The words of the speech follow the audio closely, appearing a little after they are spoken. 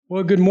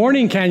Well, good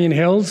morning, Canyon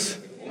Hills.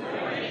 Good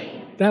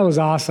morning. That was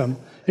awesome.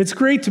 It's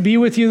great to be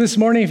with you this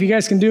morning. If you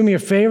guys can do me a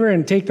favor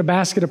and take the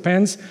basket of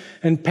pens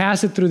and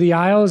pass it through the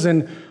aisles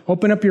and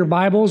open up your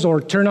Bibles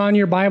or turn on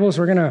your Bibles.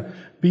 We're going to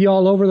be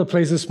all over the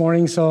place this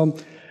morning. So,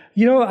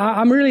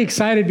 I'm really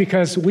excited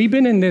because we've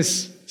been in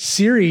this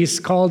series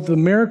called The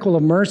Miracle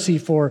of Mercy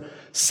for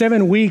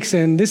 7 weeks,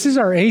 and this is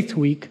our 8th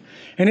week.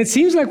 And it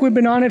seems like we've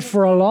been on it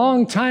for a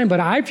long time,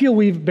 but I feel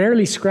we've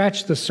barely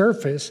scratched the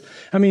surface.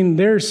 I mean,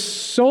 there's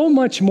so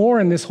much more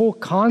in this whole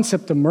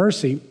concept of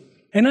mercy.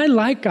 And I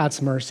like God's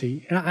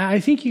mercy. And I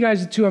think you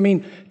guys do too. I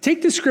mean,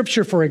 take this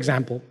scripture, for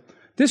example.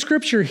 This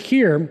scripture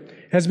here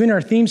has been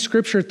our theme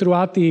scripture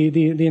throughout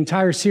the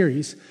entire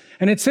series.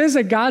 And it says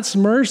that God's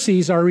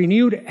mercies are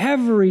renewed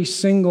every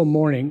single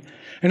morning.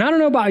 And I don't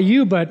know about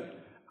you,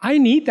 but I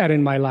need that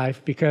in my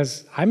life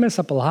because I mess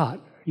up a lot.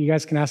 You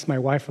guys can ask my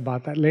wife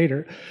about that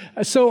later.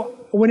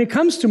 So when it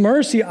comes to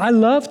mercy, I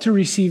love to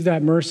receive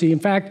that mercy. In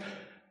fact,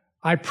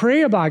 I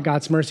pray about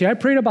God's mercy. I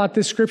prayed about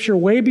this scripture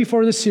way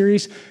before the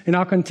series, and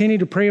I'll continue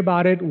to pray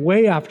about it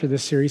way after the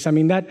series. I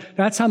mean,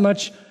 that's how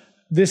much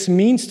this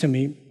means to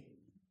me.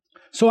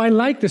 So I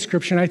like the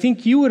scripture, and I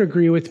think you would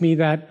agree with me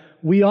that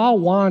we all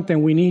want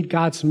and we need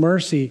God's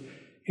mercy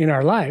in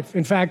our life.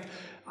 In fact,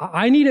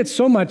 I need it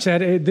so much that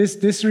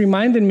this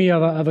reminded me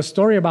of a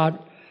story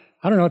about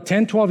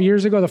 10, 12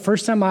 years ago, the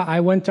first time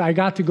I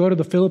got to go to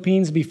the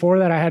Philippines. Before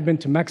that, I had been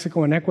to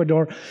Mexico and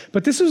Ecuador.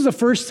 But this was the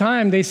first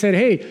time they said,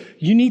 hey,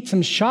 you need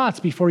some shots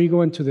before you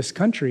go into this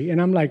country.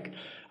 And I'm like,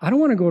 I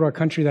don't want to go to a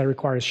country that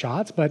requires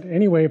shots. But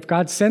anyway, if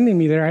God's sending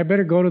me there, I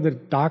better go to the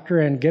doctor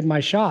and get my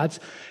shots.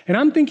 And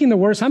I'm thinking the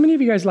worst. How many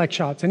of you guys like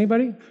shots?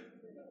 Anybody?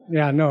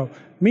 Yeah, no,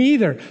 me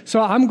either.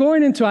 So I'm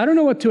going into, I don't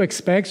know what to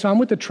expect. So I'm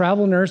with the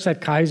travel nurse at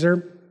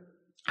Kaiser.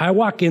 I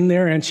walk in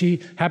there, and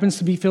she happens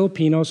to be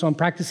Filipino, so I'm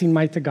practicing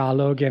my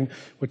Tagalog,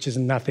 which is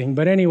nothing.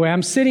 But anyway,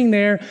 I'm sitting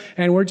there,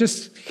 and we're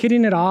just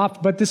hitting it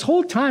off. But this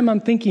whole time, I'm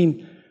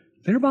thinking,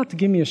 they're about to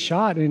give me a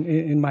shot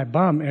in my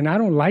bum, and I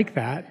don't like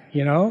that,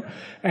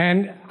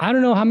 And I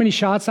don't know how many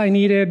shots I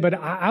needed, but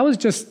I was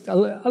just a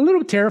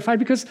little terrified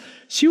because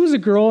she was a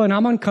girl, and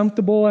I'm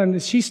uncomfortable,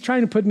 and she's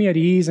trying to put me at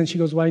ease, and she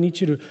goes, well, I'm going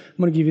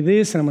to give you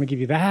this, and I'm going to give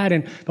you that.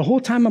 And the whole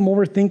time, I'm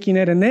overthinking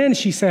it, and then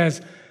she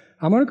says,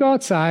 I'm going to go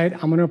outside,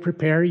 I'm going to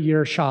prepare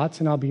your shots,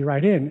 and I'll be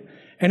right in.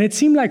 And it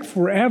seemed like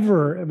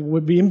forever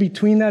would be in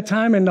between that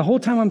time, and the whole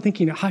time I'm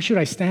thinking, how should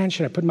I stand?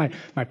 Should I put my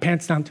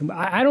pants down?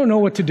 I don't know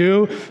what to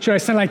do. Should I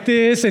stand like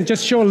this and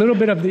just show a little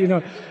bit of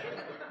the,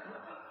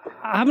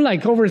 I'm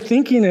like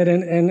overthinking it,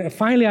 and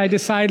finally I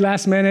decide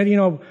last minute,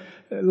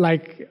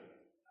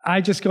 I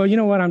just go, you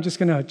know what, I'm just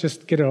going to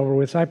just get it over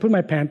with. So I put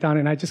my pant down,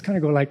 and I just kind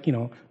of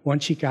go one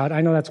cheek out.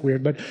 I know that's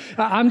weird, but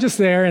I'm just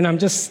there, and I'm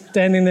just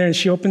standing there, and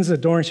she opens the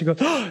door, and she goes,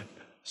 oh,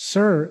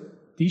 sir,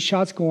 these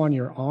shots go on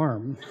your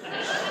arm.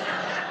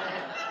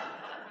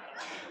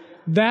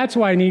 That's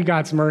why I need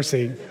God's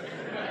mercy.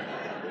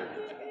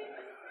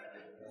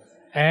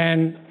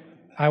 And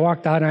I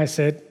walked out, and I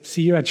said,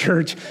 see you at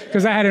church,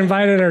 because I had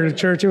invited her to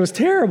church. It was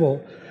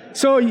terrible.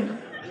 So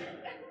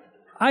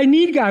I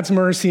need God's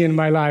mercy in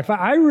my life.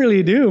 I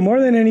really do,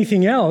 more than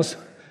anything else.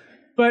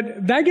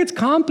 But that gets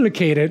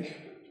complicated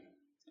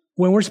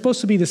when we're supposed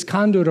to be this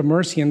conduit of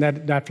mercy, and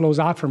that flows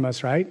out from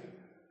us, right?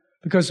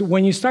 Because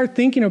when you start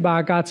thinking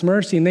about God's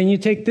mercy, and then you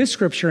take this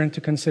scripture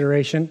into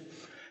consideration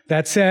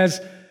that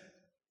says,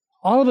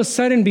 all of a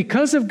sudden,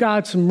 because of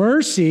God's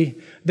mercy,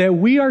 that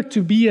we are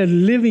to be a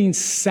living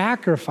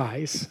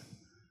sacrifice.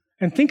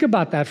 And think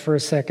about that for a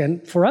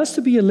second. For us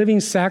to be a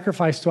living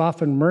sacrifice to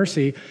offer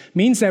mercy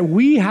means that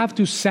we have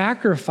to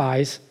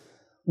sacrifice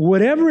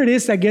whatever it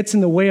is that gets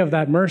in the way of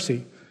that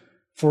mercy.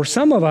 For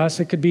some of us,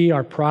 it could be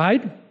our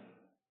pride,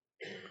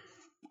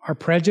 our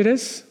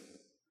prejudice.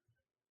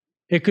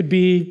 It could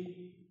be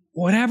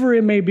whatever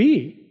it may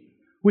be.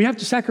 We have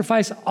to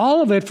sacrifice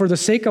all of it for the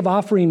sake of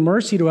offering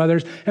mercy to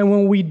others. And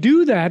when we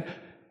do that,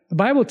 the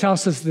Bible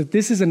tells us that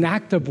this is an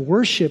act of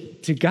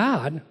worship to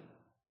God.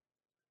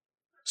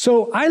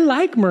 So I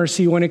like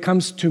mercy when it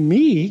comes to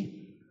me,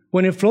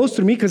 when it flows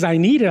through me, because I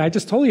need it. I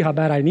just told you how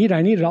bad I need it.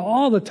 I need it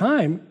all the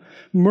time.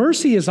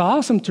 Mercy is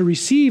awesome to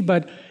receive,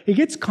 but it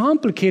gets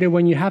complicated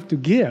when you have to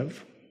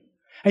give.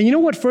 And you know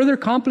what further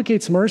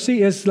complicates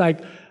mercy is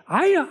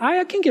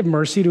I can give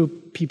mercy to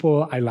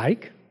people I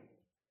like,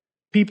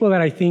 people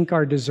that I think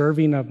are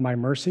deserving of my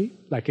mercy,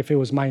 like if it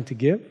was mine to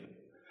give.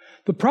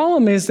 The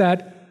problem is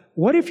that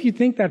what if you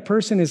think that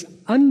person is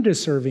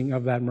undeserving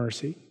of that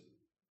mercy?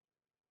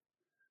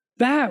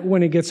 That,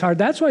 when it gets hard,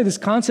 that's why this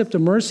concept of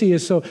mercy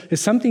is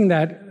something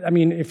that,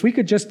 if we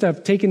could just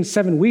have taken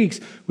 7 weeks,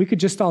 we could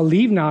just all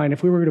leave now, and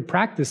if we were to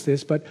practice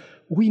this, but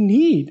we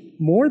need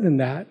more than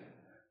that.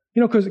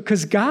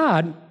 Because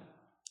God,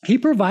 He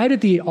provided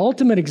the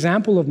ultimate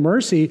example of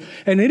mercy,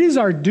 and it is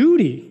our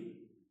duty.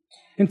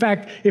 In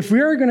fact, if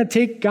we are going to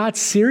take God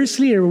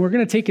seriously, or we're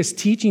going to take His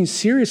teaching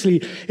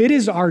seriously, it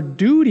is our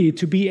duty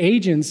to be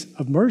agents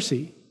of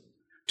mercy.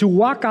 To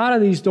walk out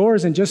of these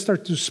doors and just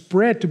start to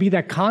spread, to be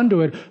that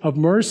conduit of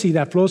mercy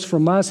that flows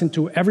from us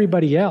into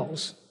everybody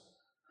else.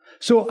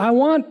 So I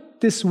want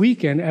this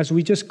weekend, as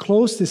we just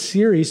close this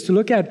series, to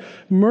look at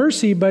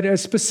mercy, but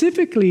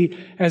specifically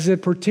as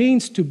it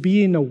pertains to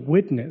being a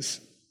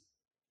witness.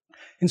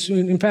 And so,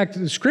 in fact,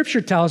 the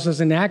scripture tells us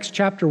in Acts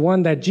chapter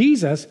 1 that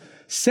Jesus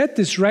said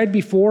this right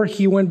before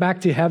he went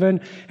back to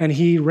heaven and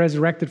he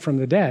resurrected from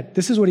the dead.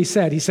 This is what he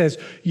said. He says,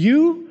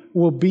 "You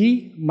will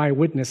be my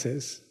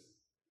witnesses."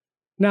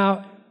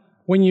 Now,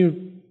 when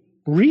you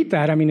read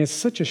that, I mean, it's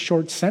such a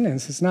short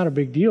sentence. It's not a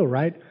big deal,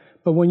 right?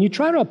 But when you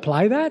try to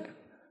apply that,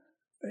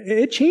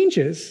 it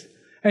changes.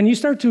 And you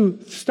start to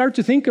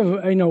think of,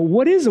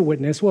 what is a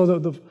witness? Well,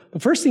 the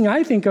first thing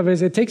I think of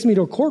is it takes me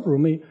to a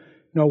courtroom.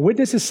 A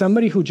witness is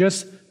somebody who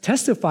just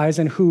testifies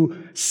and who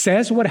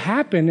says what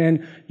happened.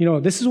 And,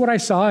 this is what I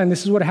saw and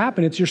this is what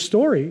happened. It's your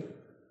story.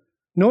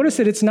 Notice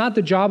that it's not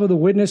the job of the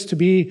witness to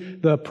be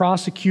the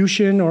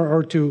prosecution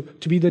or to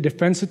be the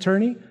defense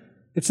attorney.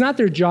 It's not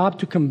their job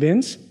to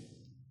convince.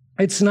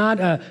 It's not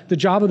the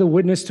job of the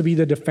witness to be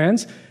the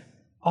defense.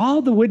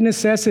 All the witness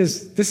says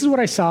is, this is what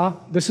I saw,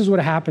 this is what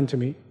happened to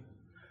me.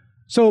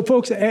 So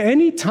folks,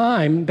 any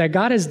time that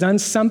God has done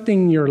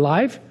something in your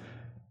life,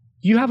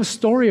 you have a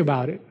story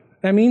about it.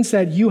 That means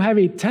that you have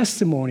a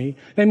testimony.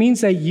 That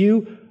means that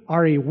you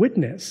are a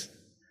witness.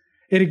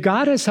 If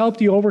God has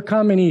helped you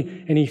overcome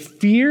any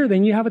fear,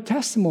 then you have a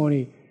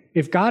testimony.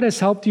 If God has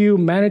helped you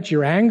manage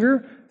your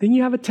anger, then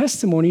you have a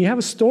testimony. You have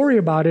a story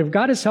about it. If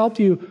God has helped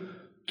you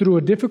through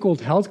a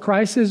difficult health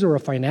crisis or a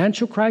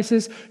financial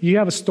crisis, you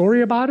have a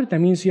story about it. That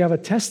means you have a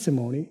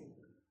testimony.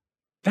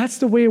 That's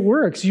the way it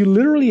works. You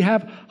literally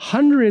have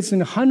hundreds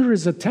and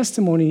hundreds of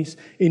testimonies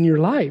in your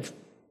life.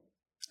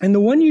 And the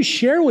one you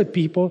share with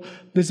people,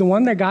 is the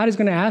one that God is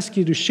going to ask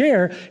you to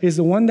share, is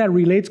the one that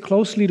relates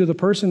closely to the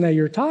person that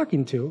you're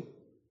talking to.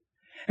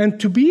 And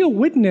to be a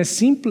witness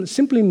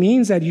simply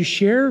means that you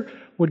share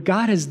what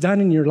God has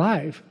done in your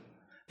life.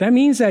 That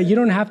means that you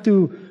don't have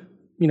to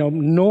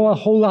know a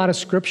whole lot of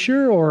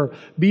scripture or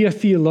be a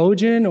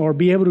theologian or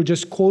be able to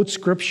just quote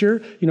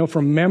scripture,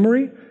 from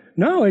memory.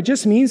 No, it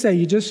just means that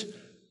you just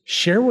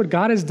share what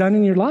God has done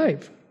in your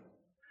life.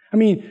 I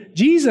mean,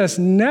 Jesus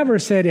never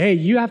said, "Hey,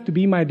 you have to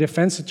be my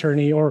defense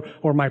attorney or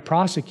my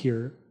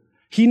prosecutor."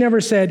 He never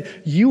said,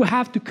 "You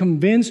have to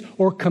convince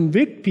or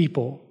convict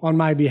people on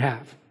my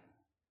behalf."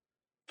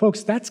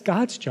 Folks, that's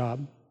God's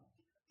job.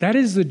 That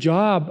is the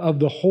job of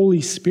the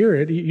Holy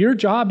Spirit. Your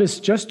job is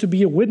just to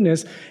be a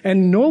witness,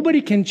 and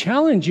nobody can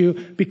challenge you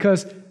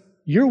because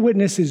your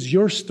witness is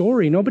your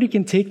story. Nobody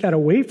can take that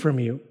away from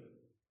you.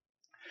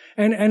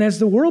 And as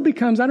the world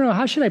becomes, I don't know,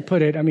 how should I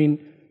put it? I mean,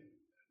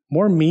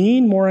 more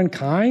mean, more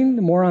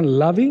unkind, more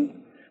unloving,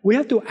 we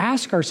have to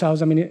ask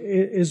ourselves,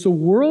 is the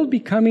world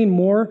becoming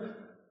more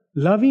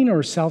loving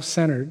or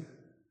self-centered?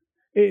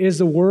 Is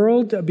the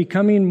world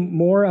becoming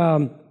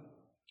more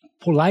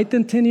polite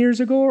than 10 years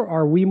ago, or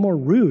are we more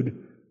rude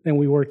than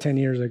we were 10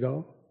 years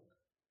ago?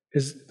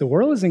 The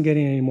world isn't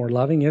getting any more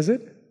loving, is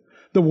it?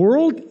 The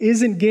world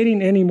isn't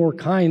getting any more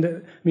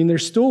kind.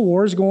 There's still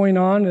wars going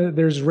on.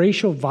 There's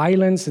racial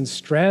violence and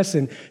stress,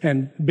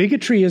 and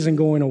bigotry isn't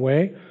going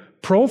away.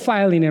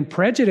 Profiling and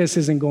prejudice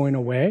isn't going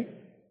away.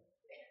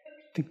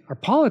 Our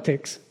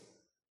politics.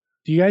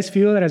 Do you guys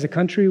feel that as a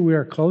country we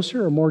are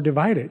closer or more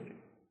divided?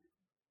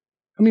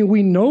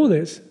 We know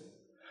this.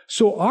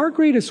 So our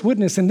greatest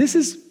witness, and this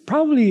is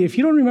probably, if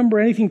you don't remember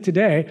anything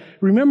today,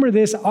 remember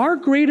this, our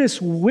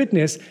greatest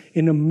witness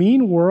in a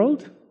mean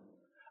world,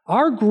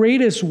 our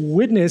greatest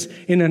witness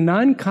in an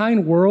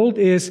unkind world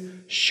is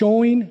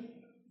showing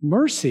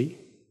mercy.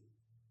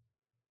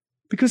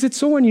 Because it's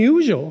so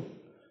unusual.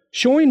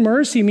 Showing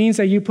mercy means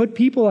that you put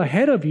people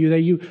ahead of you,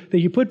 that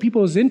you put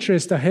people's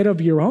interest ahead of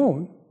your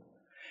own.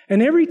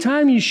 And every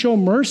time you show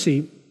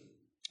mercy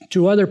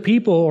to other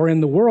people or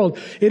in the world,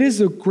 it is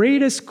the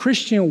greatest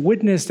Christian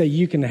witness that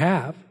you can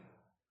have.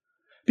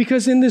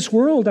 Because in this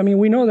world,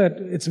 we know that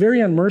it's very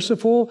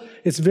unmerciful,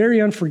 it's very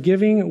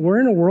unforgiving.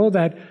 We're in a world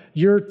that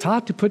you're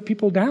taught to put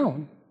people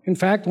down. In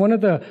fact, one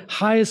of the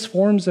highest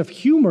forms of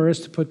humor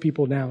is to put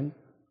people down.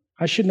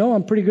 I should know,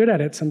 I'm pretty good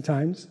at it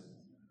sometimes.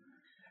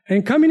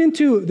 And coming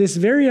into this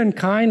very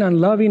unkind,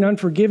 unloving,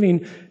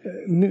 unforgiving,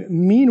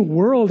 mean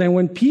world, and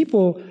when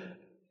people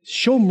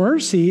show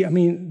mercy,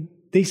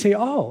 they say,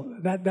 "Oh,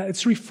 that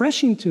it's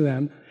refreshing to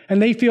them,"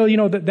 and they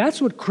feel,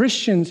 that's what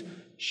Christians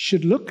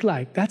should look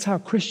like. That's how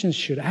Christians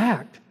should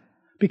act,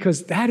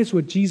 because that is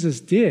what Jesus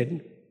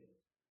did.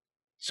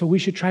 So we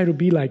should try to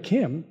be like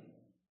him.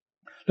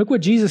 Look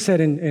what Jesus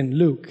said in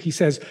Luke. He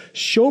says,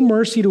 "Show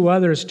mercy to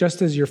others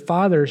just as your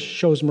Father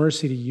shows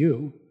mercy to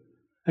you."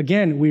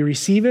 Again, we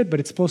receive it, but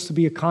it's supposed to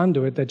be a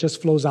conduit that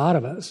just flows out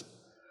of us.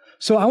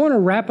 So I want to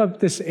wrap up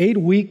this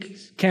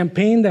 8-week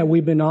campaign that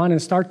we've been on and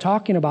start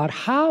talking about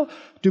how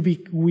do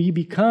we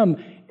become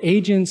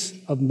agents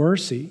of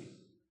mercy.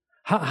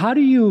 How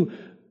do you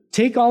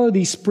take all of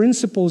these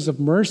principles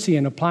of mercy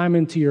and apply them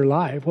into your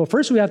life? Well,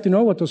 first we have to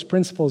know what those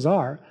principles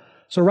are.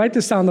 So write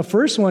this down. The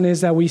first one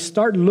is that we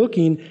start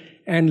looking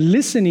and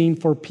listening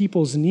for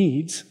people's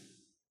needs.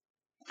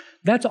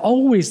 That's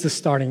always the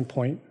starting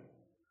point.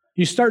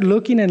 You start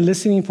looking and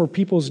listening for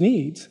people's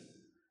needs.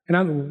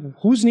 And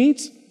whose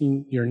needs?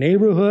 Your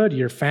neighborhood,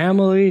 your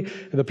family,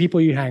 the people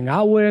you hang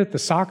out with, the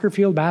soccer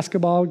field,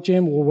 basketball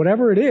gym, or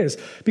whatever it is.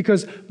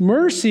 Because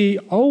mercy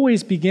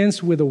always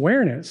begins with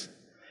awareness.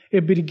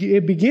 It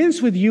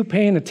begins with you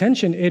paying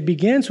attention. It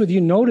begins with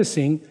you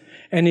noticing.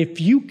 And if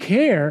you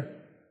care,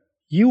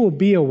 you will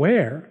be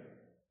aware.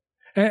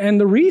 And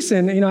the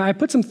reason, I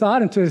put some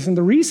thought into this, and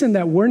the reason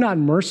that we're not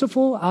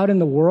merciful out in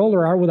the world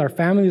or out with our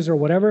families or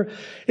whatever,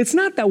 it's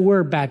not that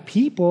we're bad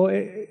people.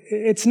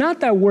 It's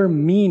not that we're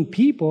mean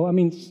people. I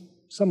mean,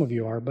 some of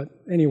you are, but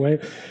anyway,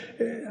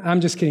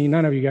 I'm just kidding.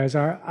 None of you guys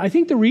are. I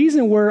think the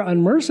reason we're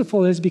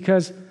unmerciful is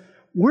because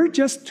we're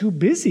just too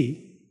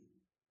busy.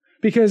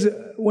 Because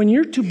when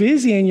you're too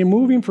busy and you're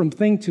moving from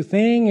thing to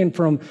thing and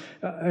from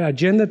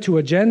agenda to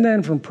agenda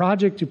and from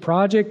project to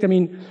project,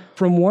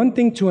 from one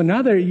thing to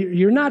another,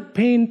 you're not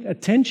paying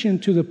attention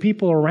to the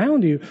people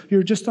around you.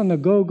 You're just on the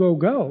go, go,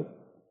 go.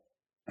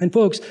 And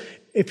folks,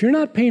 if you're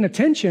not paying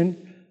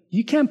attention,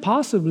 you can't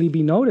possibly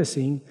be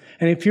noticing.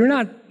 And if you're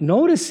not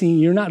noticing,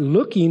 you're not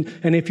looking.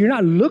 And if you're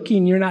not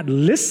looking, you're not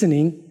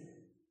listening.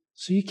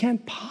 So you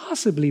can't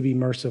possibly be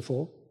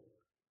merciful.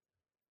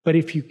 But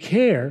if you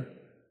care,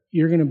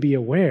 you're going to be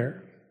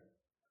aware.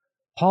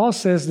 Paul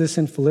says this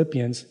in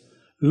Philippians,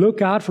 look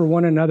out for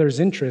one another's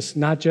interests,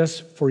 not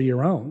just for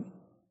your own.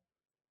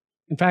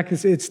 In fact,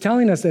 it's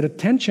telling us that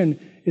attention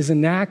is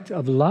an act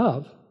of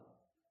love.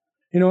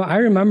 I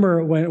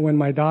remember when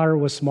my daughter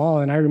was small,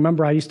 and I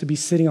remember I used to be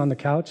sitting on the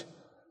couch.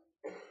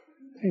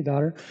 Hey,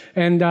 daughter.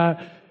 And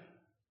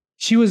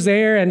she was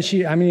there, and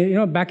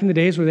back in the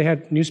days where they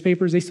had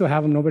newspapers, they still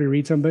have them, nobody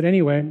reads them. But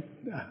anyway,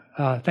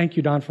 thank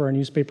you, Don, for our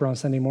newspaper on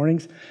Sunday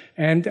mornings.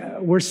 And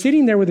we're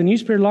sitting there with a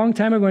newspaper a long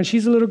time ago, and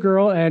she's a little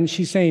girl, and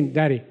she's saying,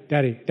 Daddy,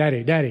 Daddy,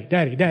 Daddy, Daddy,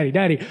 Daddy, Daddy,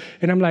 Daddy.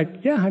 And I'm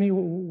like, yeah, honey,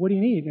 what do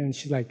you need? And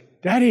she's like,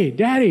 Daddy,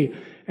 Daddy.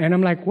 And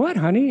I'm like, what,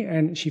 honey?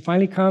 And she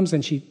finally comes,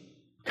 and she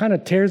kind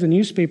of tears the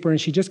newspaper, and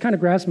she just kind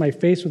of grabs my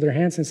face with her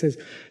hands and says,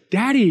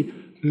 Daddy,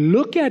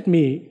 look at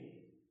me.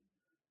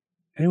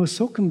 And it was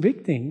so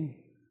convicting.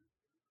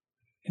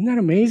 Isn't that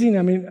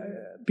amazing?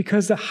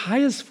 Because the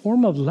highest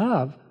form of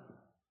love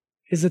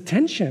is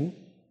attention.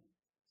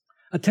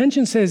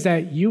 Attention says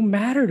that you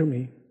matter to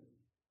me.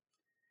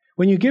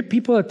 When you give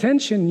people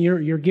attention,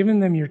 you're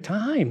giving them your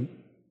time.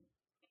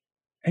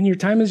 And your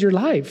time is your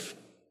life.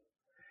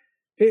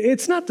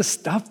 It's not the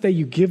stuff that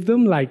you give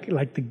them, like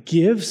the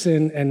gifts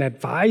and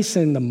advice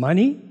and the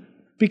money,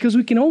 because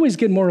we can always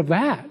get more of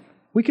that.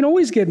 We can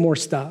always get more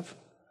stuff.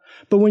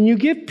 But when you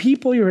give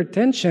people your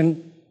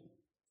attention,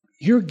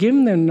 you're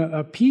giving them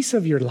a piece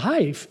of your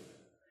life,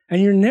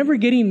 and you're never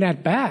getting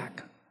that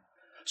back.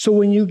 So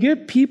when you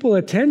give people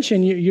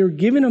attention, you're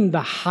giving them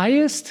the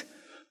highest,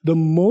 the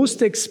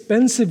most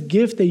expensive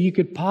gift that you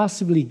could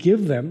possibly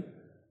give them.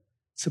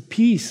 It's a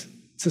piece,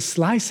 it's a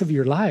slice of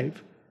your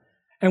life.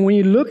 And when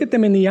you look at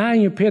them in the eye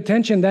and you pay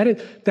attention, that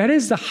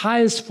is the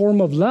highest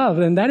form of love,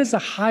 and that is the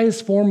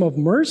highest form of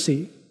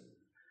mercy.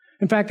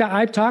 In fact,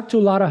 I've talked to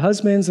a lot of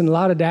husbands and a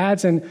lot of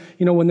dads, and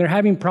when they're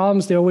having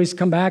problems, they always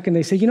come back and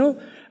they say,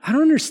 I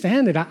don't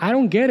understand it. I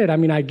don't get it.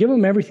 I give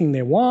them everything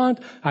they want.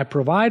 I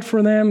provide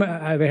for them.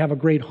 They have a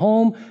great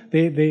home.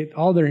 They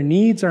all their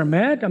needs are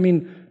met.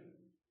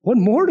 What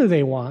more do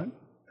they want?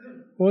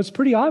 Well, it's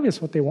pretty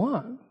obvious what they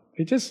want.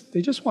 They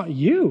just want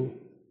you.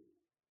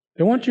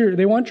 They want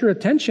your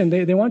attention.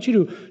 They want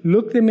you to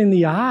look them in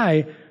the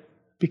eye,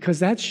 because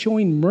that's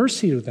showing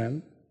mercy to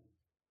them.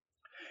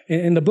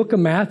 In the book of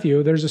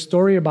Matthew, there's a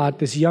story about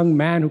this young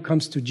man who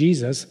comes to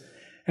Jesus,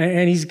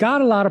 and he's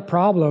got a lot of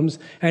problems,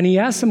 and he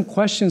asks some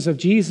questions of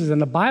Jesus,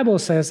 and the Bible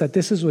says that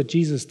this is what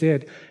Jesus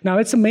did. Now,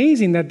 it's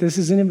amazing that this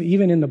isn't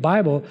even in the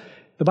Bible.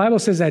 The Bible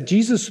says that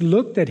Jesus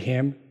looked at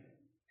him,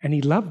 and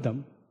he loved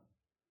him.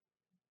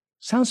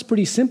 Sounds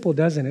pretty simple,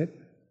 doesn't it?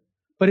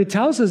 But it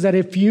tells us that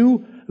if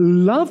you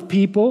love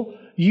people,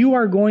 you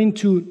are going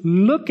to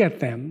look at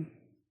them.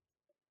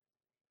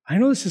 I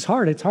know this is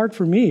hard. It's hard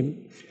for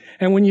me.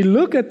 And when you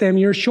look at them,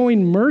 you're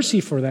showing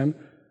mercy for them.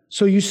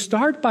 So you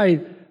start by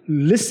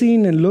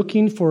listening and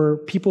looking for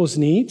people's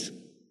needs.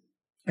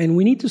 And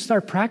we need to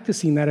start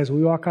practicing that as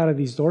we walk out of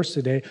these doors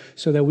today,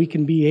 so that we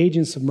can be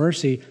agents of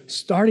mercy,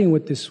 starting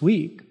with this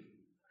week.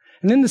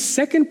 And then the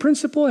second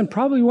principle, and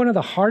probably one of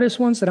the hardest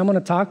ones that I'm going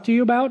to talk to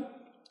you about,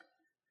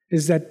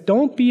 is that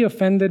don't be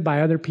offended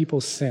by other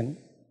people's sin.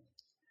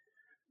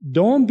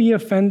 Don't be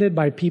offended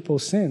by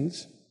people's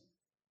sins.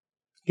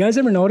 You guys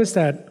ever notice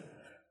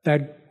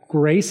that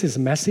grace is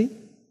messy?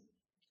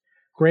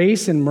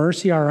 Grace and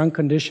mercy are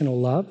unconditional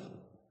love,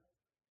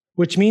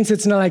 which means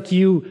it's not like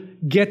you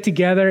get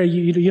together,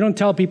 you don't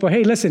tell people,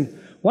 hey, listen,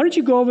 why don't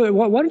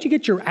you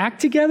get your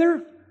act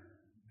together,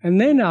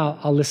 and then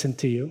I'll listen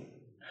to you.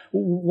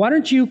 Why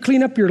don't you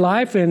clean up your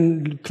life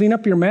and clean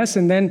up your mess,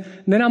 and then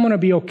I'm going to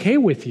be okay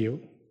with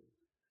you.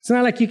 It's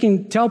not like you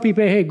can tell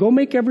people, hey, go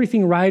make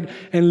everything right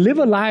and live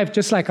a life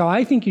just like how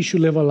I think you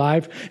should live a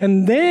life,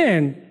 and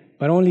then,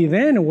 but only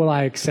then will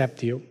I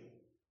accept you.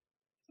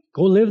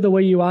 Go live the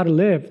way you ought to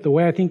live, the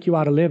way I think you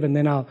ought to live, and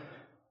then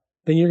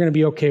you're going to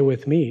be okay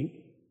with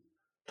me.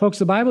 Folks,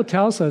 the Bible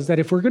tells us that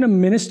if we're going to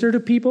minister to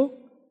people,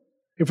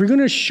 if we're going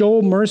to show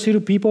mercy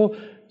to people,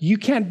 you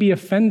can't be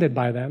offended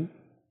by them.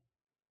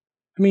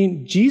 I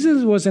mean,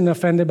 Jesus wasn't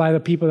offended by the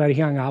people that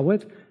he hung out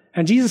with,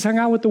 and Jesus hung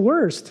out with the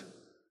worst.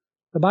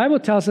 The Bible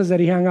tells us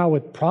that he hung out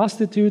with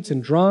prostitutes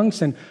and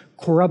drunks and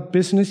corrupt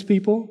business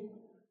people.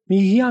 I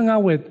mean, he hung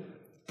out with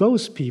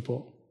those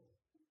people.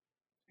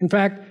 In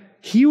fact,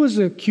 he was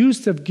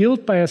accused of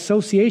guilt by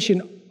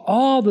association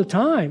all the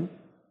time.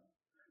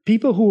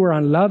 People who were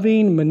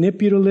unloving,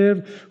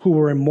 manipulative, who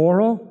were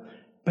immoral,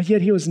 but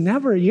yet he was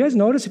never, you guys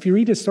notice if you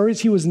read his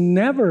stories, he was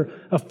never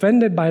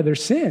offended by their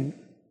sin.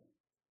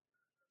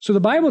 So the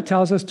Bible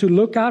tells us to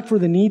look out for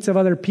the needs of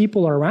other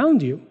people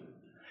around you.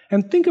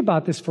 And think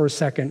about this for a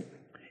second.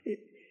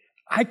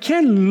 I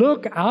can't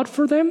look out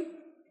for them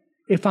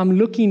if I'm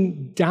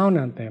looking down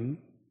on them.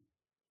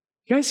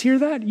 You guys hear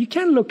that? You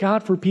can't look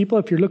out for people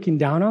if you're looking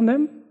down on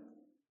them.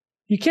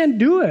 You can't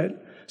do it.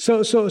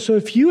 So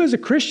if you as a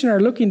Christian are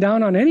looking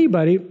down on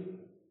anybody,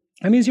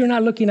 that means you're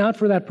not looking out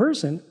for that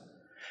person.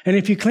 And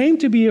if you claim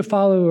to be a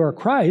follower of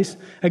Christ,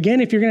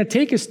 again, if you're going to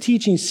take his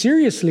teaching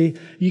seriously,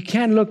 you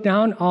can't look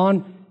down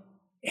on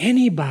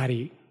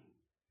anybody.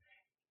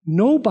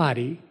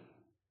 Nobody.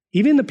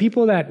 Even the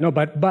people that,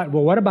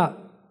 well, what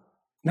about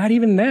not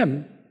even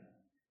them?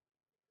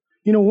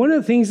 You know, one of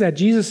the things that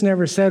Jesus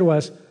never said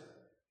was,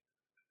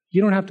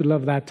 you don't have to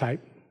love that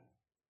type.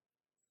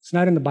 It's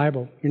not in the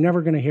Bible. You're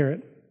never going to hear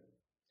it.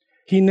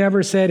 He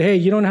never said, hey,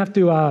 you don't have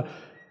to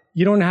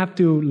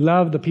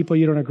love the people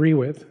you don't agree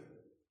with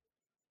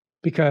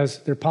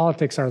because their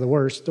politics are the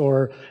worst,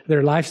 or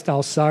their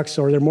lifestyle sucks,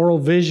 or their moral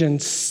vision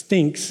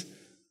stinks.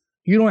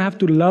 You don't have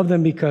to love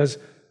them because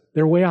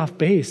they're way off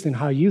base in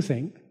how you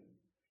think.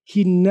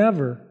 He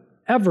never,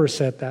 ever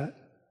said that.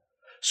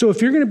 So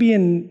if you're going to be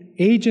an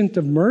agent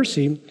of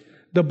mercy,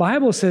 the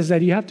Bible says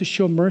that you have to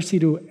show mercy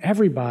to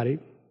everybody,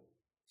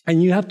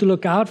 and you have to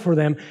look out for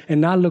them and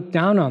not look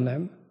down on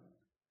them.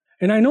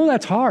 And I know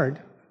that's hard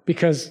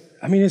because,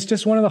 it's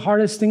just one of the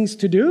hardest things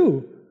to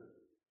do.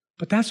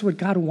 But that's what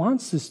God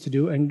wants us to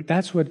do, and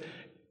that's what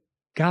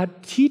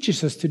God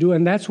teaches us to do,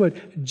 and that's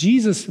what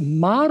Jesus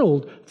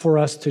modeled for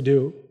us to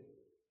do.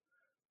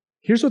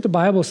 Here's what the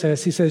Bible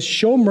says. He says,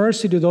 show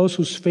mercy to those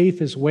whose faith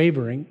is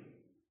wavering.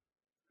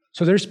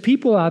 So there's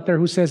people out there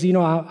who says,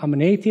 I'm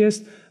an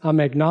atheist, I'm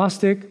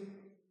agnostic.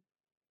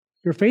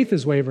 Your faith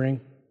is wavering.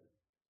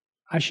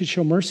 I should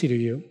show mercy to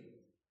you.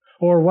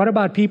 Or what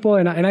about people,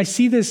 and I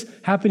see this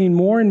happening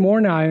more and more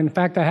now. In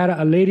fact, I had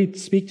a lady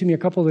speak to me a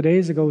couple of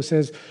days ago who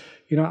says,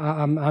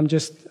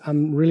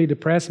 I'm really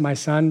depressed. My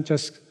son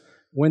just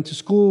went to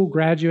school,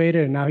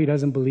 graduated, and now he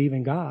doesn't believe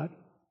in God.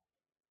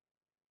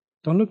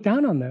 Don't look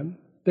down on them.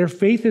 Their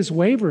faith is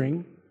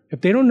wavering.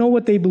 If they don't know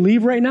what they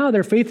believe right now,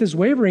 their faith is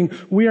wavering.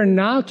 We are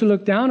not to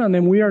look down on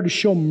them. We are to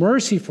show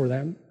mercy for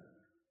them.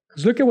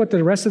 Because look at what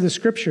the rest of the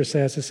scripture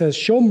says. It says,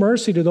 show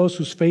mercy to those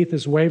whose faith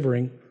is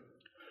wavering.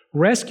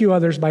 Rescue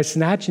others by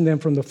snatching them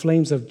from the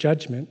flames of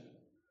judgment.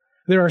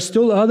 There are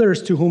still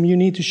others to whom you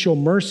need to show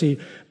mercy,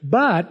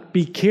 but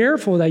be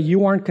careful that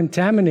you aren't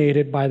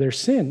contaminated by their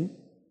sin.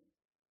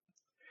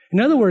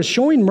 In other words,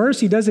 showing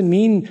mercy doesn't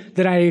mean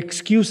that I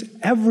excuse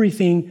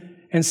everything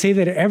and say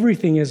that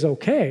everything is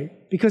okay,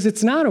 because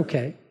it's not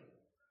okay.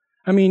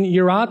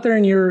 You're out there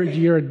and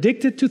you're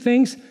addicted to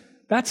things.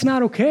 That's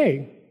not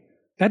okay.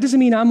 That doesn't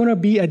mean I'm going to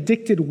be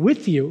addicted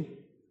with you.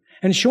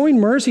 And showing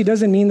mercy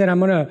doesn't mean that I'm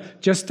going to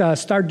just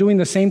start doing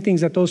the same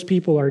things that those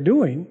people are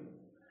doing.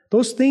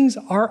 Those things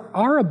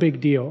are a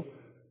big deal,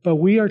 but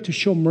we are to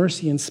show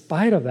mercy in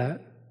spite of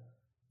that.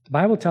 The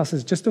Bible tells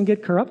us just don't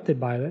get corrupted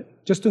by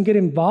it. Just don't get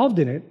involved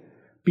in it.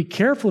 Be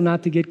careful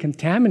not to get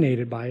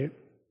contaminated by it.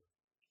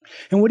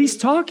 And what he's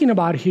talking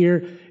about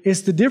here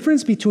is the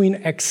difference between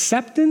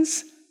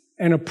acceptance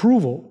and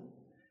approval.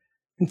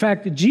 In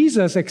fact,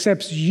 Jesus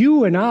accepts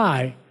you and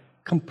I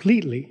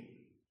completely.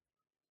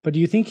 But do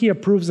you think he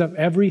approves of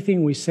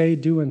everything we say,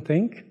 do, and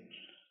think?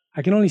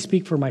 I can only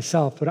speak for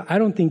myself, but I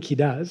don't think he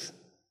does.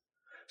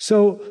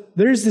 So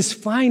there's this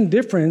fine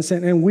difference,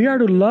 and we are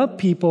to love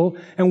people,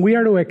 and we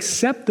are to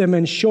accept them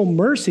and show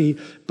mercy,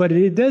 but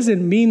it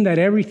doesn't mean that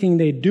everything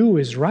they do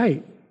is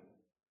right.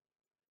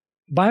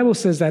 The Bible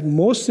says that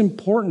most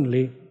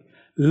importantly,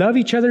 love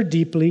each other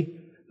deeply.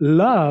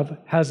 Love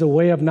has a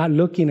way of not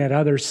looking at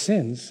others'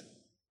 sins.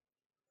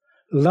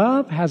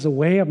 Love has a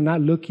way of not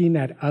looking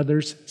at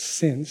others'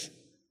 sins.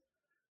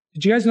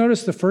 Did you guys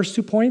notice the first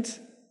 2 points?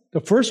 The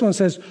first one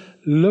says,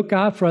 look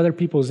out for other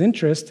people's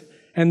interest.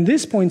 And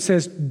this point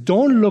says,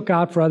 don't look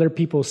out for other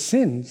people's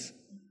sins.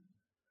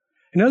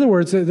 In other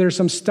words, there's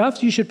some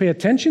stuff you should pay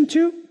attention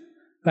to,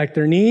 like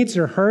their needs,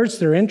 their hurts,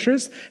 their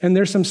interests, and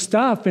there's some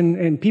stuff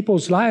in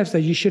people's lives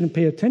that you shouldn't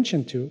pay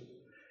attention to.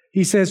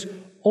 He says,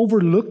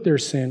 overlook their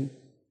sin,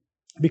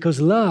 because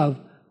love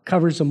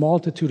covers a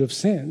multitude of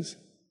sins.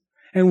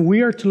 And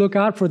we are to look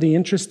out for the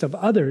interest of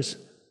others,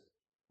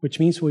 which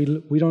means we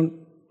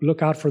don't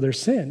look out for their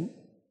sin.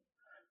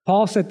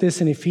 Paul said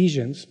this in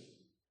Ephesians,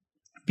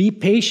 be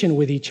patient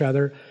with each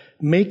other,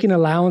 making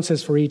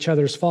allowances for each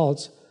other's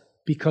faults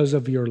because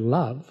of your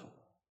love.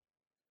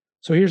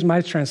 So here's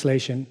my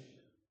translation.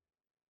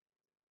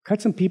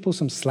 Cut some people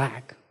some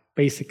slack,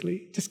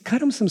 basically. Just cut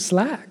them some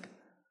slack.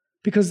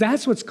 Because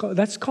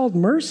that's called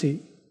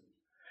mercy.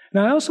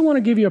 Now, I also want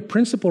to give you a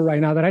principle right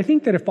now that I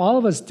think that if all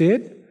of us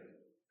did,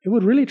 it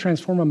would really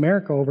transform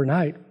America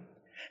overnight.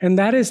 And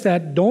that is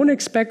that don't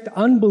expect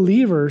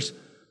unbelievers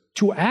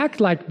to act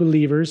like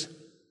believers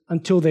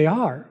until they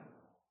are.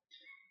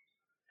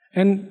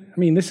 And I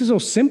mean, this is so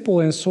simple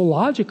and so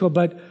logical,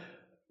 but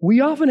we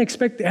often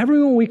expect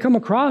everyone we come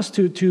across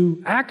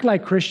to act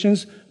like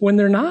Christians when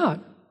they're not.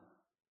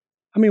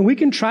 I mean, we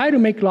can try to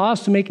make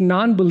laws to make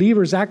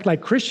non-believers act like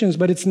Christians,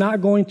 but it's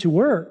not going to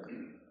work.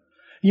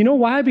 You know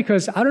why?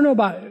 Because I don't know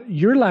about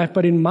your life,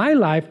 but in my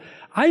life,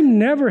 I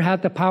never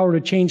had the power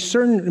to change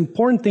certain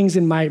important things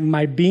in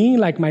my being,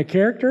 like my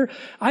character.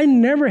 I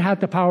never had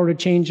the power to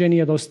change any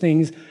of those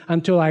things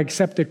until I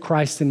accepted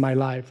Christ in my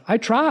life. I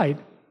tried.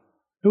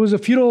 It was a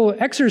futile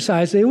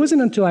exercise. It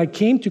wasn't until I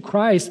came to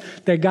Christ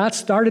that God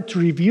started to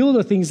reveal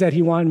the things that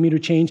He wanted me to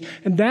change,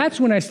 and that's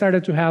when I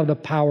started to have the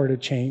power to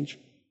change.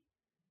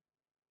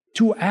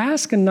 To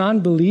ask a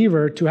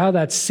non-believer to have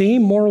that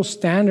same moral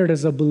standard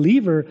as a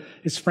believer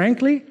is,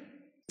 frankly,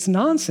 it's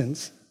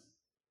nonsense.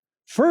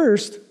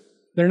 First,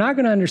 they're not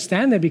going to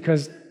understand it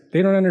because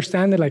they don't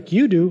understand it like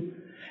you do.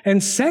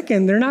 And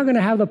second, they're not going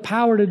to have the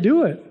power to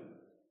do it.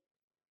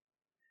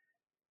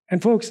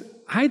 And folks,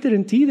 I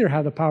didn't either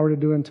have the power to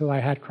do it until I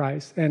had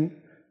Christ. And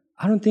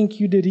I don't think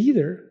you did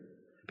either.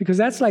 Because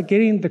that's like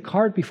getting the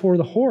cart before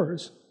the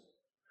horse.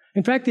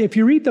 In fact, if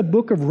you read the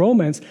book of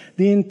Romans,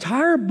 the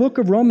entire book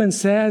of Romans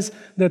says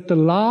that the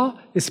law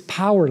is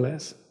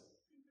powerless.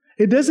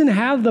 It doesn't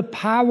have the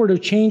power to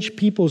change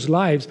people's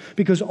lives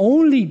because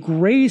only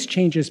grace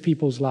changes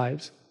people's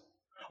lives.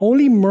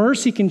 Only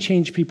mercy can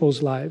change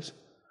people's lives.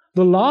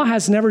 The law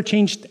has never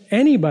changed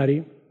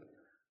anybody.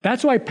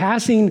 That's why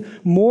passing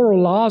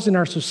moral laws in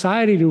our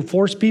society to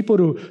force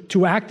people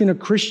to act in a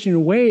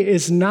Christian way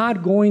is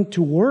not going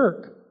to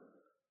work.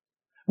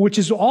 Which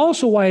is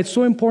also why it's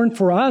so important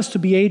for us to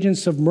be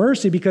agents of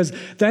mercy, because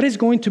that is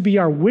going to be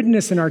our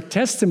witness and our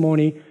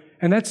testimony,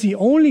 and that's the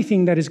only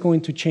thing that is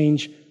going to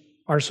change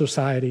our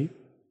society.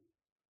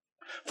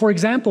 For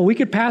example, we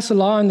could pass a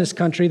law in this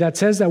country that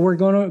says that we're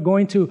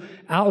going to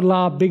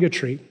outlaw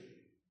bigotry.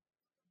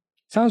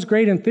 Sounds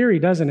great in theory,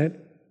 doesn't it?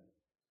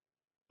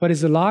 But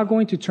is the law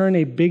going to turn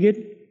a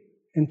bigot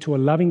into a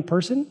loving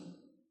person?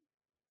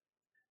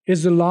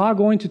 Is the law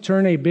going to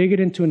turn a bigot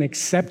into an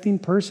accepting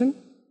person?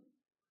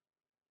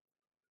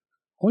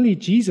 Only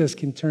Jesus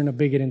can turn a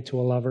bigot into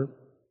a lover.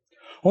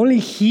 Only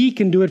He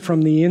can do it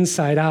from the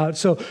inside out.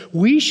 So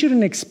we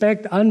shouldn't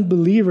expect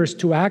unbelievers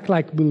to act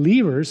like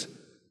believers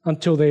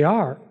until they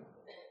are.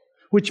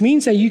 Which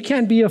means that you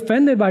can't be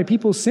offended by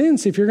people's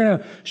sins if you're going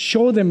to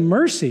show them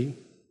mercy.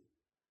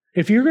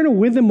 If you're going to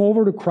win them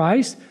over to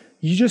Christ,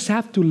 you just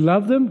have to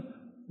love them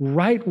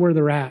right where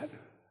they're at.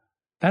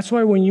 That's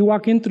why when you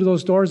walk in through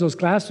those doors, those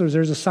glass doors,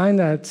 there's a sign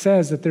that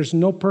says that there's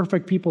no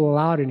perfect people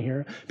allowed in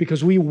here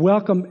because we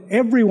welcome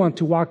everyone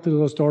to walk through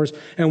those doors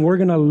and we're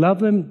going to love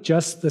them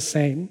just the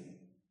same.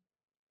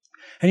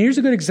 And here's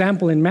a good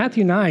example. In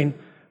Matthew 9,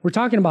 we're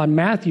talking about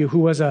Matthew, who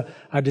was a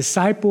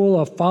disciple,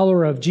 a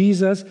follower of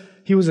Jesus.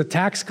 He was a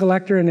tax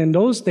collector, and in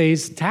those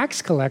days,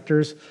 tax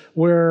collectors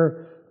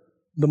were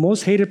the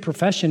most hated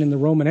profession in the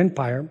Roman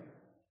Empire.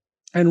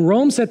 And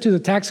Rome said to the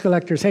tax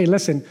collectors, hey,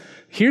 listen,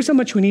 here's how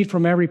much we need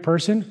from every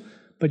person,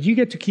 but you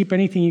get to keep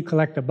anything you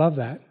collect above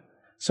that.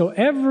 So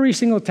every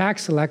single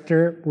tax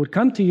collector would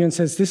come to you and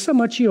says, this is how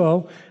much you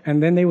owe,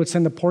 and then they would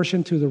send a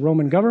portion to the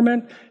Roman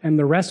government, and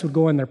the rest would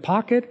go in their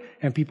pocket,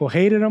 and people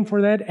hated them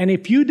for that. And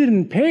if you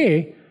didn't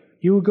pay,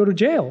 you would go to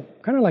jail.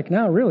 Kind of like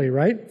now, really,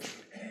 right?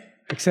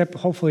 Except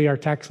hopefully our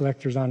tax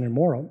collectors aren't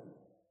immoral.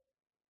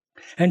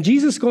 And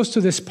Jesus goes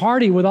to this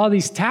party with all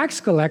these tax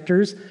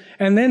collectors,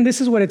 and then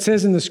this is what it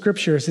says in the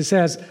scriptures. It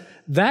says,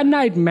 that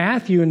night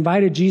Matthew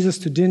invited Jesus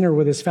to dinner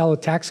with his fellow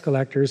tax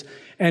collectors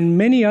and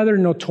many other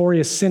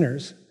notorious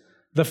sinners.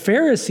 The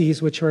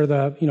Pharisees, which are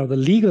the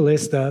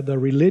legalists, the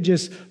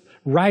religious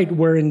right,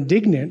 were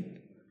indignant.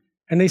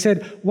 And they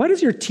said, why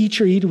does your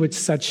teacher eat with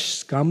such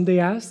scum, they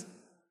asked.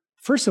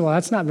 First of all,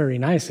 that's not very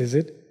nice, is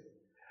it?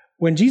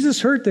 When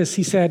Jesus heard this,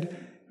 he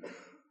said,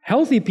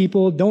 healthy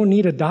people don't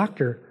need a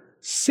doctor.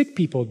 Sick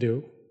people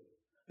do.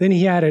 Then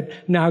he added,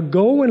 now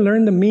go and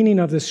learn the meaning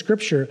of the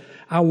scripture.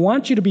 I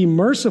want you to be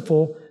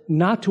merciful,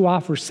 not to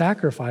offer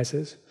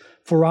sacrifices.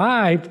 For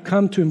I've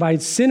come to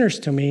invite sinners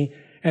to me,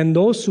 and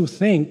not those who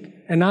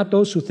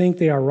think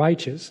they are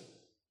righteous.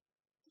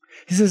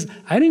 He says,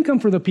 I didn't come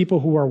for the people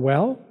who are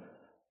well.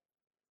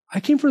 I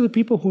came for the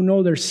people who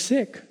know they're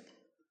sick,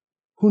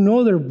 who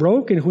know they're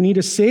broken, who need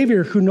a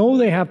Savior, who know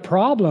they have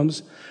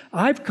problems.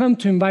 I've come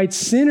to invite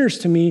sinners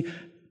to me,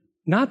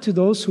 not to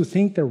those who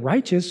think they're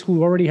righteous,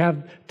 who already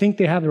think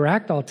they have their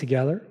act all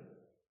together.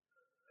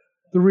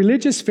 The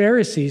religious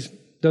Pharisees,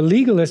 the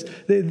legalists,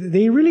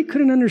 they really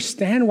couldn't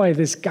understand why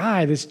this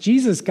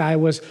Jesus guy,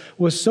 was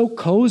so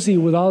cozy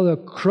with all the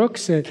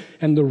crooks and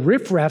the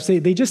riffraffs.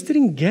 They just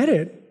didn't get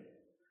it.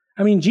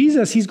 I mean,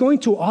 Jesus, he's going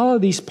to all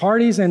of these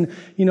parties, and,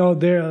 a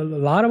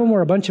lot of them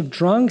were a bunch of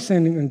drunks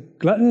and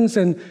gluttons,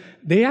 and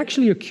they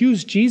actually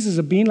accused Jesus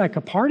of being like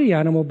a party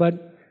animal,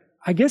 but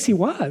I guess he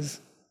was,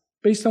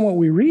 based on what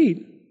we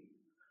read.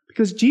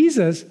 Because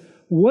Jesus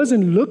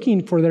wasn't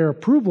looking for their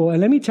approval,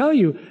 and let me tell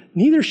you,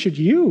 neither should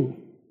you.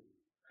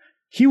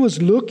 He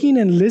was looking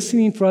and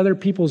listening for other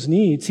people's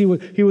needs. He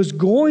was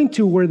going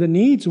to where the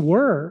needs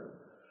were,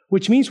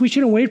 which means we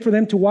shouldn't wait for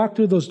them to walk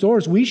through those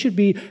doors.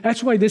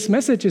 That's why this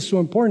message is so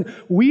important.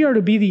 We are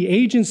to be the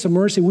agents of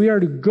mercy. We are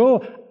to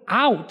go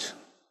out,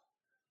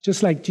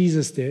 just like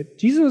Jesus did.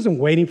 Jesus wasn't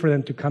waiting for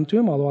them to come to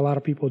him, although a lot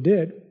of people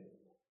did.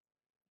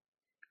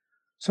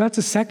 So that's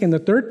the second. The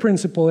third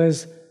principle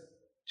is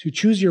to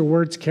choose your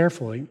words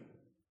carefully.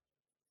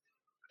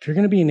 If you're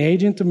going to be an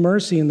agent of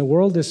mercy in the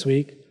world this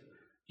week,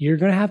 you're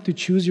going to have to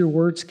choose your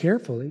words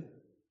carefully.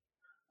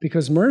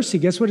 Because mercy,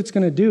 guess what it's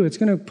going to do? It's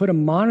going to put a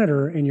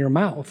monitor in your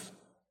mouth.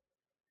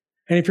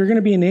 And if you're going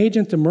to be an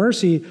agent of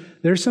mercy,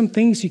 there's some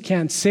things you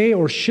can't say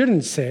or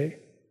shouldn't say.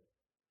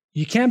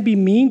 You can't be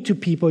mean to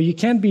people. You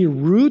can't be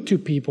rude to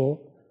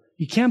people.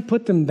 You can't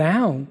put them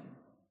down.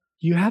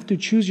 You have to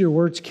choose your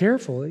words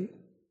carefully.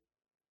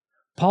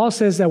 Paul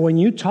says that when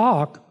you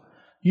talk,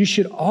 you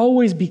should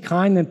always be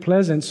kind and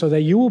pleasant so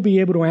that you will be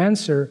able to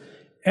answer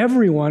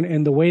everyone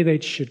in the way they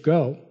should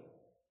go.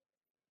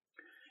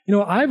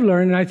 I've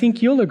learned, and I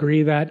think you'll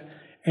agree, that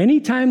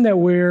anytime that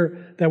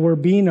we're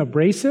being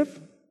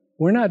abrasive,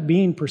 we're not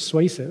being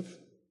persuasive.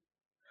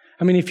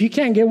 I mean, if you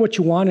can't get what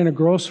you want in a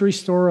grocery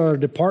store or a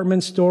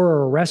department store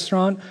or a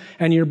restaurant,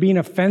 and you're being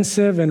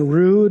offensive and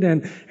rude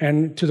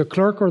and to the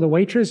clerk or the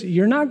waitress,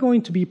 you're not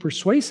going to be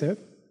persuasive.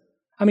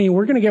 I mean,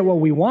 we're going to get what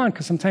we want,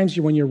 because sometimes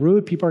when you're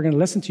rude, people are going to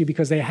listen to you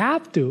because they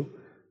have to.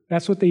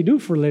 That's what they do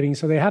for a living,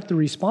 so they have to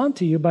respond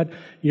to you, but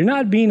you're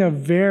not being a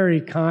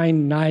very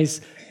kind,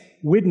 nice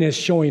witness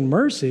showing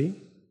mercy.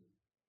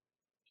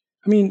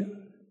 I mean,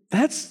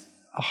 that's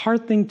a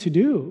hard thing to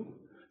do.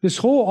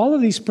 All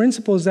of these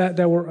principles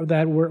that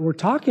we're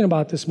talking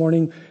about this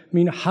morning, I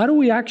mean, how do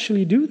we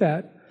actually do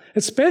that?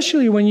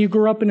 Especially when you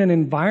grow up in an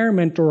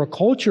environment or a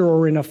culture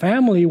or in a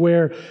family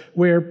where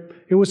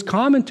it was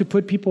common to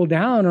put people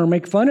down or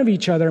make fun of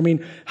each other. I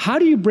mean, how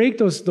do you break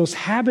those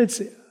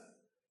habits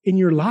in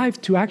your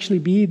life to actually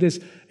be this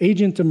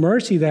agent of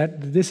mercy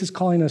that this is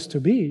calling us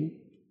to be?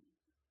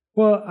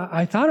 Well,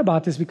 I thought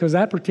about this because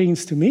that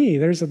pertains to me.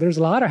 There's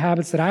a lot of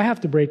habits that I have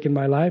to break in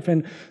my life.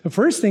 And the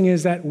first thing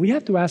is that we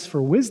have to ask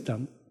for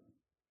wisdom.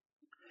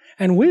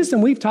 And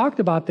wisdom, we've talked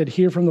about that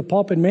here from the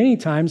pulpit many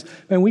times.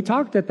 And we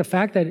talked at the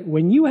fact that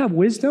when you have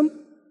wisdom,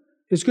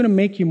 it's going to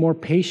make you more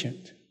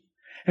patient.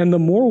 And the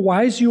more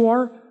wise you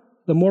are,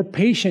 the more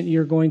patient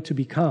you're going to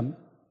become.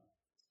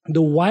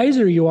 The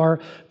wiser you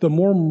are, the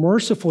more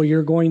merciful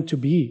you're going to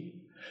be.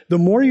 The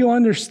more you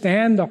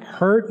understand the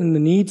hurt and the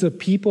needs of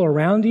people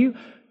around you,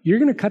 you're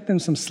going to cut them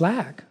some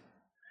slack.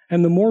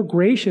 And the more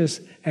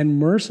gracious and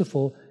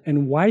merciful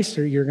and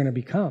wiser you're going to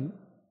become.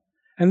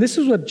 And this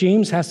is what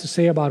James has to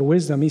say about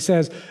wisdom. He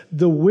says,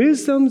 the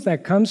wisdom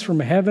that comes from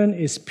heaven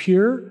is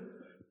pure,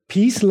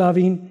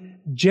 peace-loving,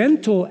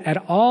 gentle at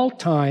all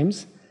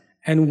times,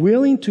 and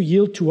willing to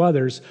yield to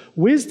others.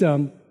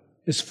 Wisdom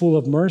is full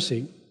of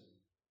mercy.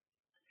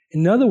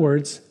 In other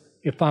words,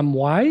 if I'm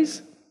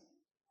wise,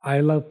 I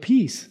love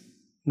peace,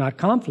 not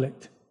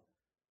conflict.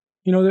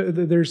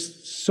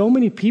 There's so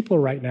many people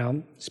right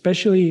now,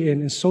 especially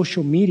in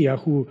social media,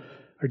 who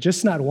are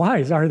just not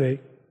wise, are they?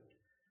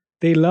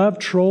 They love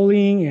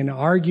trolling and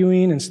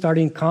arguing and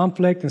starting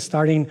conflict and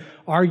starting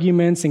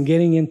arguments and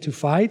getting into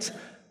fights.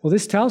 Well,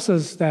 this tells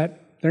us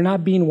that they're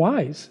not being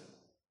wise.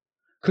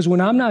 Because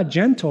when I'm not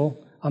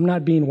gentle, I'm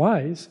not being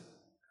wise.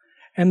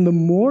 And the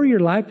more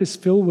your life is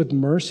filled with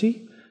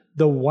mercy,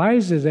 the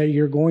wiser that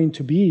you're going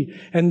to be.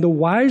 And the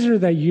wiser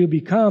that you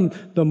become,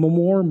 the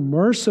more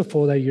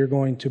merciful that you're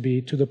going to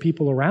be to the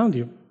people around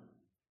you.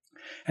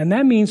 And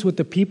that means with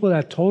the people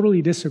that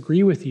totally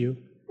disagree with you,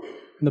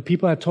 and the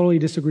people that totally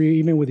disagree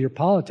even with your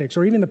politics,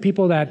 or even the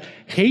people that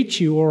hate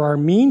you or are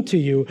mean to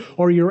you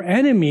or your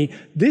enemy,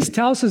 this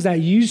tells us that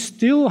you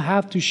still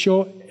have to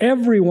show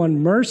everyone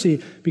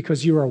mercy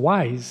because you are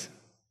wise.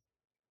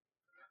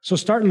 So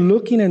start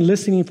looking and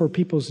listening for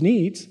people's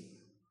needs.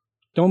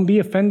 Don't be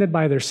offended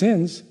by their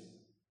sins.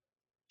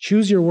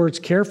 Choose your words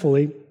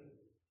carefully.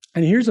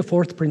 And here's the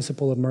fourth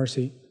principle of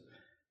mercy.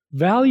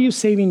 Value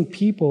saving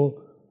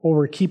people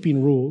over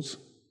keeping rules.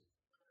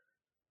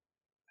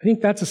 I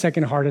think that's the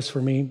second hardest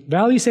for me.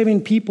 Value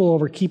saving people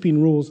over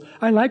keeping rules.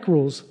 I like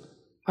rules.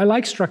 I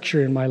like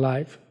structure in my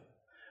life.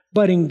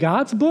 But in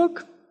God's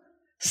book,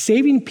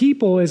 saving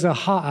people is a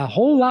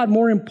whole lot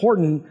more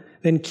important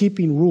than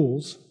keeping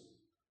rules.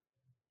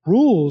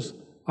 Rules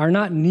are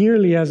not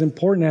nearly as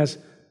important as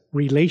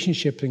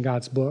relationships in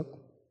God's book.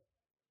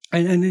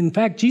 And in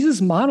fact,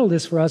 Jesus modeled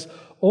this for us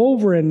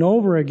over and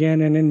over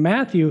again. And in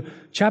Matthew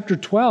chapter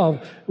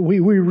 12, we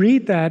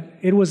read that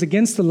it was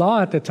against the law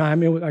at the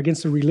time, it was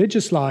against the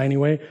religious law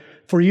anyway,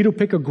 for you to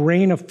pick a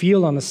grain of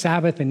field on the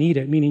Sabbath and eat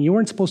it, meaning you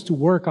weren't supposed to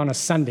work on a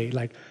Sunday,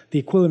 like the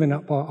equivalent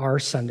of our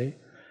Sunday.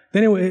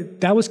 then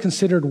that was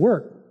considered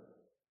work.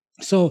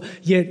 So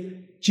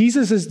yet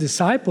Jesus'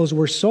 disciples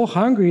were so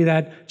hungry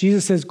that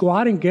Jesus says, go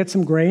out and get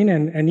some grain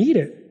and eat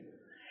it.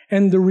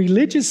 And the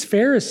religious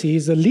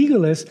Pharisees, the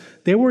legalists,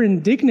 they were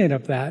indignant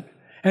of that.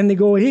 And they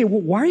go, hey,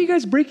 why are you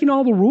guys breaking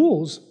all the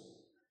rules?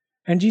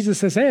 And Jesus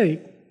says,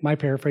 hey, my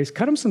paraphrase,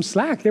 cut them some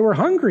slack. They were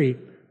hungry.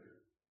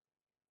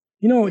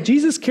 You know,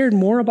 Jesus cared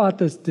more about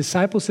the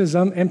disciples'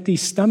 empty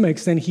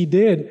stomachs than he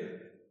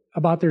did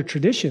about their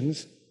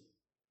traditions.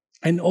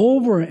 And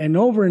over and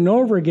over and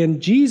over again,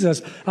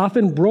 Jesus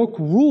often broke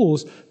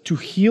rules to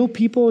heal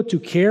people, to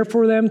care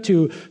for them,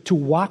 to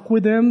walk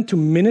with them, to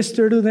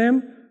minister to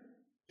them,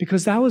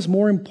 because that was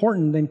more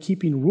important than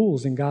keeping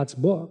rules in God's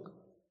book.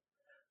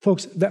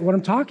 Folks, what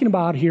I'm talking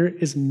about here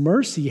is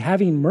mercy,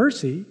 having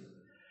mercy.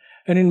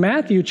 And in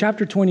Matthew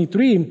chapter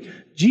 23,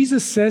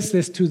 Jesus says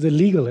this to the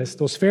legalists,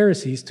 those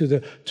Pharisees, to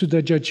the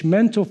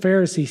judgmental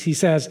Pharisees. He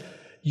says,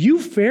 you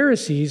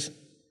Pharisees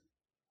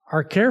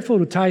are careful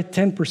to tithe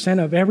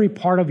 10% of every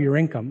part of your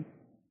income.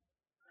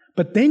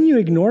 But then you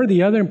ignore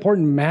the other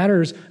important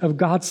matters of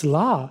God's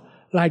law,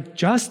 like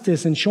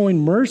justice and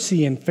showing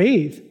mercy and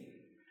faith.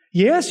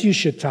 Yes, you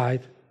should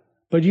tithe,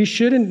 but you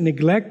shouldn't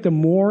neglect the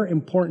more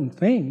important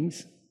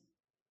things.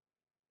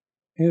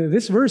 You know,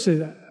 this verse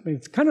is,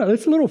 it's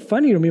a little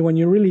funny to me when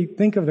you really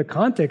think of the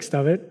context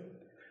of it,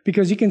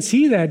 because you can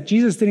see that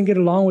Jesus didn't get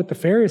along with the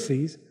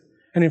Pharisees.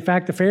 And in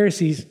fact, the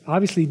Pharisees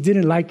obviously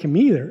didn't like him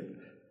either.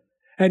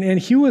 And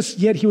he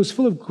was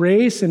full of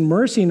grace and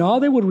mercy, and all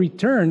they would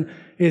return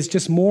is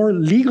just more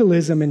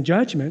legalism and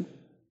judgment.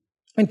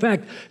 In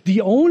fact,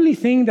 the only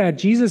thing that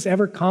Jesus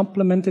ever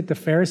complimented the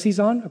Pharisees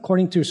on,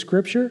 according to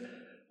Scripture,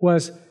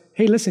 was,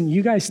 hey, listen,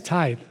 you guys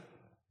tithe.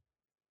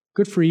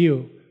 Good for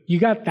you. You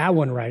got that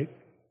one right.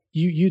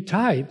 You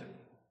tithe.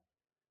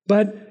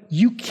 But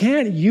you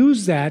can't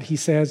use that, he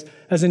says,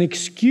 as an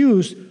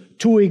excuse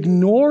to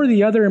ignore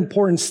the other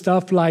important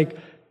stuff like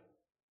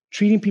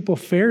treating people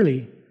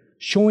fairly,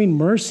 showing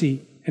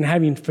mercy, and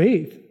having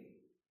faith.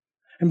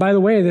 And by the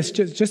way, this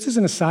just as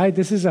an aside,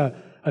 this is a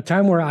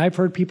time where I've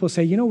heard people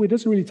say, you know, it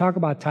doesn't really talk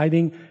about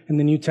tithing in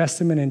the New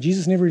Testament, and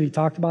Jesus never really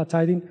talked about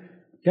tithing.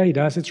 Yeah, he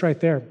does. It's right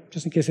there,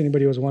 just in case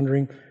anybody was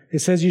wondering. It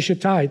says you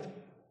should tithe.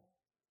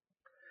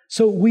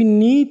 So we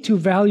need to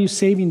value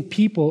saving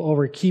people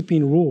over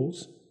keeping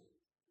rules.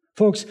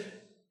 Folks,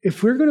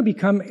 if we're going to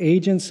become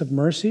agents of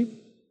mercy,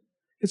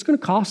 it's going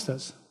to cost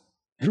us.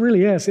 It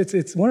really is.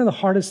 It's one of the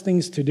hardest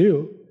things to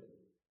do.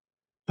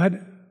 But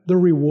the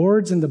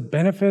rewards and the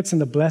benefits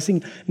and the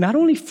blessing, not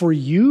only for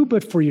you,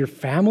 but for your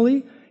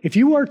family, if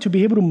you are to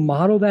be able to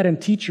model that and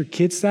teach your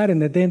kids that,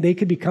 and that then they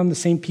could become the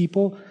same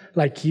people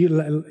like you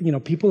know,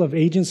 people of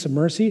agents of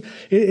mercy,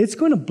 it's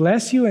going to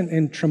bless you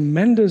in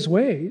tremendous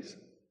ways.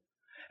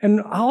 And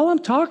all I'm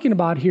talking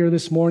about here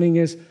this morning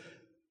is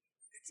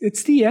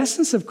it's the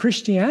essence of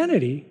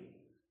Christianity.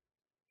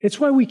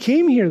 It's why we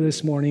came here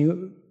this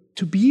morning,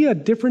 to be a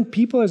different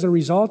people as a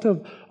result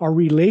of our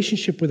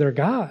relationship with our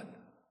God.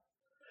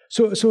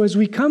 So as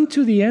we come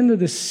to the end of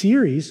this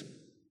series,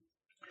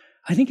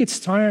 I think it's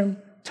time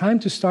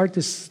to start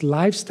this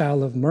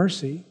lifestyle of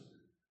mercy.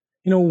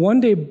 You know,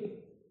 one day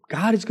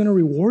God is going to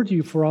reward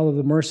you for all of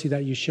the mercy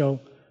that you show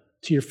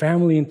to your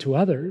family and to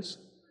others.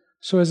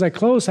 So as I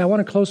close, I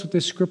want to close with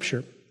this scripture.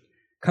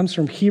 It comes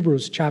from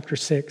Hebrews chapter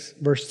 6,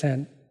 verse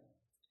 10. It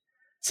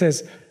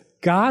says,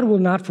 God will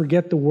not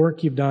forget the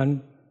work you've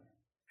done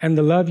and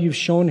the love you've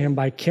shown him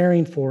by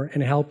caring for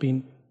and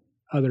helping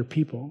other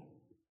people.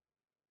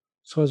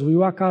 So as we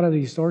walk out of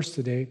these doors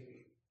today,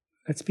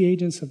 let's be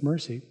agents of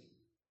mercy.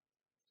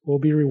 We'll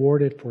be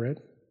rewarded for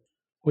it.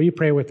 Will you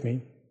pray with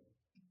me?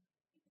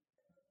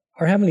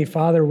 Our Heavenly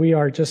Father, we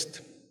are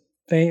just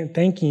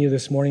thanking you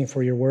this morning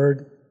for your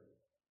word.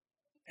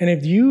 And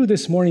if you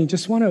this morning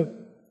just want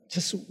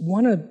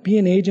to be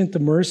an agent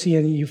of mercy,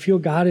 and you feel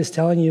God is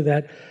telling you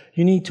that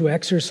you need to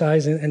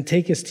exercise and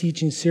take his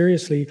teaching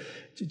seriously,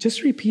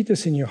 just repeat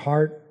this in your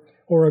heart,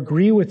 or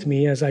agree with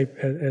me as I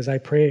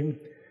pray,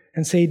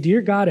 and say,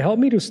 dear God, help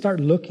me to start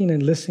looking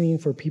and listening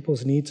for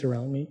people's needs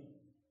around me.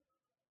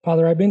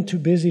 Father, I've been too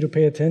busy to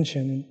pay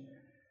attention.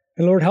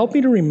 And Lord, help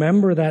me to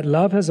remember that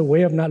love has a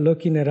way of not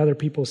looking at other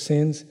people's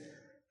sins,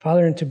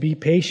 Father, and to be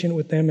patient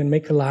with them and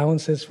make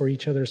allowances for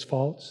each other's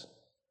faults.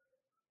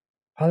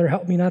 Father,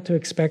 help me not to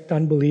expect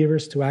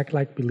unbelievers to act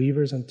like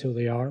believers until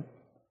they are.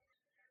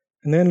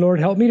 And then, Lord,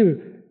 help me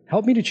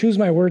to choose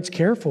my words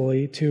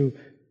carefully, to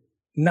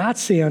not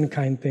say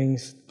unkind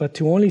things, but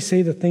to only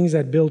say the things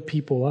that build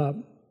people up.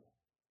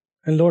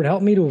 And Lord,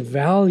 help me to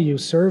value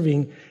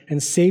serving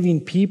and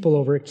saving people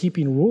over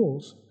keeping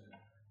rules,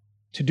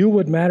 to do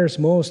what matters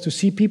most, to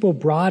see people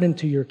brought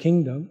into your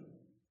kingdom.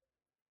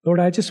 Lord,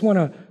 I just want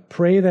to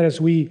pray that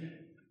as we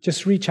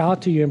just reach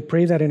out to you and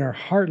pray that in our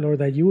heart, Lord,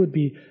 that you would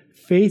be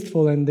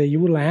faithful and that you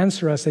will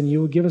answer us and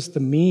you will give us the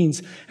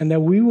means, and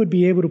that we would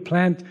be able to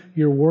plant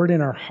your word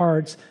in our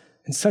hearts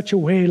in such a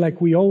way, like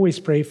we always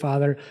pray,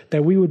 Father,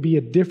 that we would be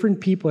a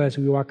different people as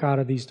we walk out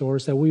of these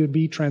doors, that we would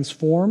be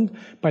transformed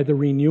by the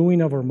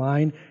renewing of our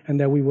mind, and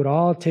that we would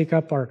all take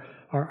up our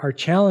our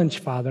challenge,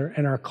 Father,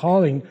 and our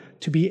calling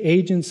to be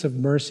agents of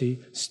mercy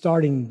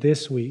starting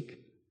this week.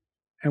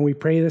 And we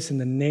pray this in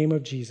the name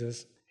of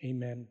Jesus.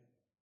 Amen.